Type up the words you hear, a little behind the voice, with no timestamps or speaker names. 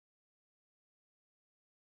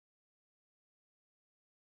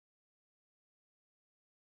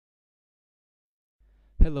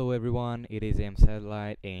Hello everyone, it is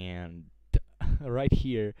AMSatellite, and right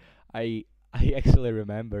here I actually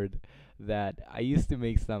remembered that I used to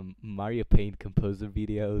make some Mario Paint composer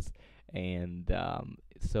videos, and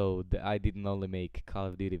I didn't only make Call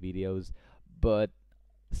of Duty videos, but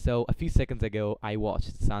so a few seconds ago I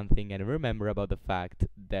watched something and remember about the fact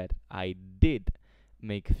that I did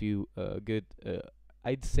make a few good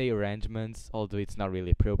I'd say arrangements, although it's not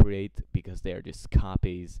really appropriate because they are just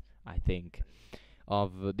copies, I think,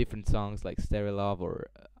 of different songs like Stereo Love or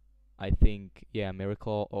I think yeah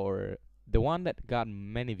Miracle, or the one that got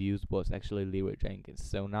many views was actually Leeroy Jenkins.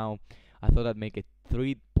 So now I thought I'd make a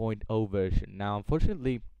 3.0 version. Now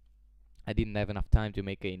unfortunately I didn't have enough time to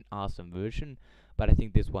make an awesome version, but I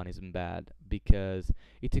think this one isn't bad because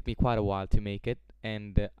it took me quite a while to make it,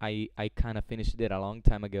 and I kind of finished it a long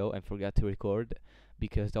time ago and forgot to record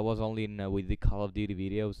because I was only in with the Call of Duty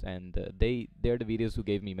videos, and they're the videos who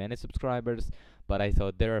gave me many subscribers. But I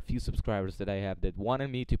thought there are a few subscribers that I have that wanted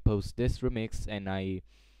me to post this remix, and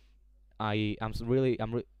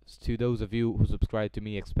to those of you who subscribe to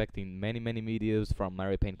me expecting many videos from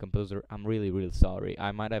Mario Paint Composer, I'm really sorry.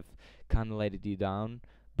 I might have kind of let you down,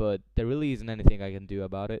 but there really isn't anything I can do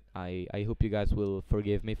about it. I hope you guys will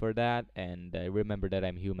forgive me for that, and remember that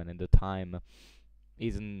I'm human and the time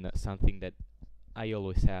isn't something that I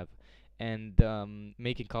always have. And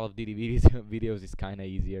making Call of Duty videos is kind of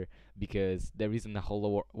easier because there isn't a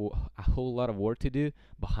whole lot of work to do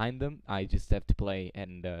behind them. I just have to play,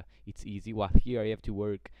 and it's easy. While here I have to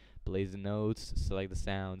work, place the notes, select the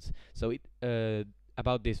sounds. So it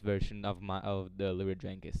about this version of the Leeroy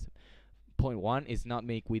Jenkins. Point one is not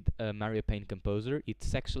made with Mario Paint Composer.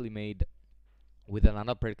 It's actually made with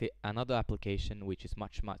another application which is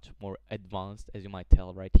much more advanced, as you might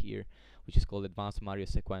tell right here, which is called Advanced Mario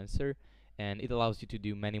Sequencer, and it allows you to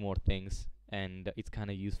do many more things, and it's kind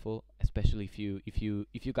of useful, especially if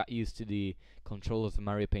you got used to the controls of the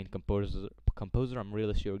Mario Paint Composer. I'm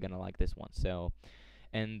really sure you're gonna like this one. So,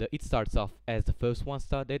 and it starts off as the first one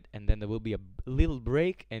started, and then there will be a little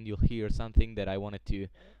break, and you'll hear something that I wanted to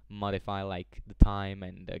modify, like the time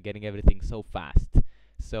and getting everything so fast.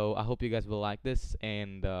 So I hope you guys will like this,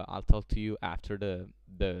 and I'll talk to you after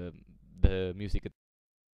the music.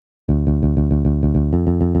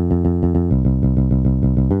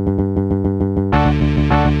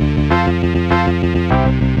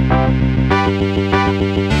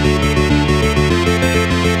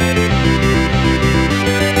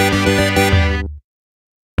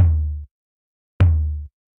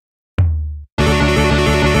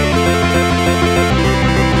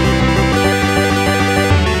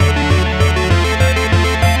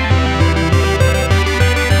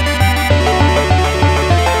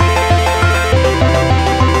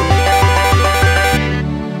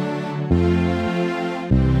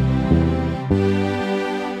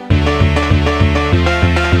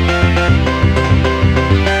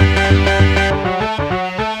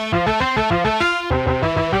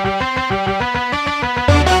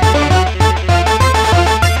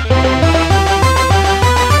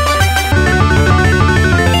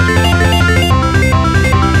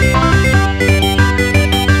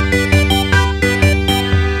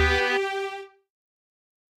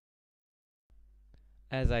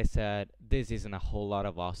 As I said, this isn't a whole lot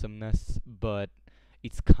of awesomeness, but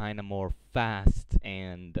it's kind of more fast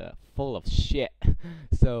and full of shit.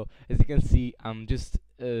 So, as you can see, I'm just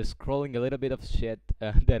scrolling a little bit of shit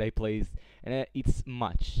that I placed, and it's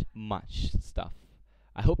much stuff.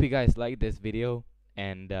 I hope you guys like this video,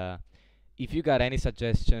 and if you got any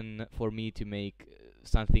suggestion for me to make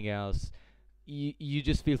something else, you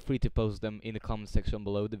just feel free to post them in the comment section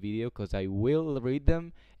below the video, because I will read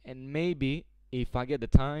them, and maybe if I get the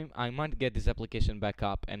time, I might get this application back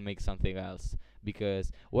up and make something else. Because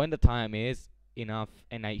when the time is enough,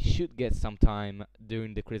 and I should get some time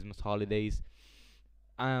during the Christmas holidays,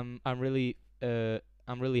 I'm really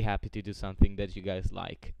I'm really happy to do something that you guys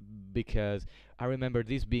like. Because I remember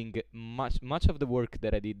this being much of the work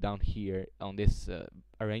that I did down here on this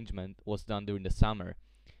arrangement was done during the summer.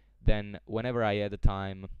 Then whenever I had the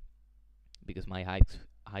time, because my high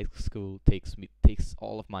school takes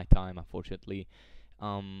all of my time, unfortunately,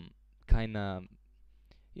 kind of,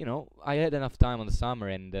 I had enough time on the summer,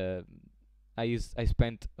 and I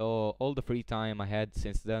spent all the free time I had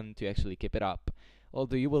since then to actually keep it up.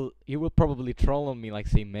 Although you will probably troll on me, like,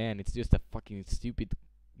 say, man, it's just a fucking stupid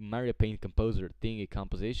Mario Paint Composer thingy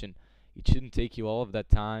composition, it shouldn't take you all of that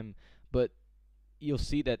time. But you'll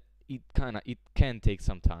see that it can take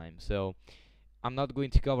some time. So I'm not going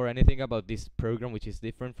to cover anything about this program, which is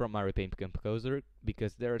different from Mario Paint Composer,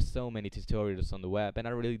 because there are so many tutorials on the web, and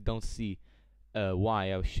I really don't see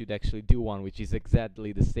why I should actually do one which is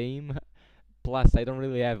exactly the same. Plus, I don't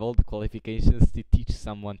really have all the qualifications to teach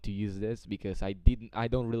someone to use this because I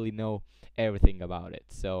don't really know everything about it.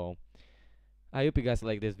 So I hope you guys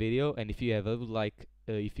like this video, and if you ever would like,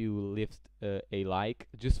 if you leave a like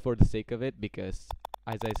just for the sake of it, because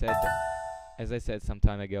as I said some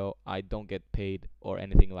time ago, I don't get paid or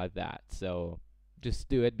anything like that. So just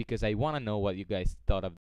do it because I want to know what you guys thought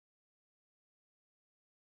of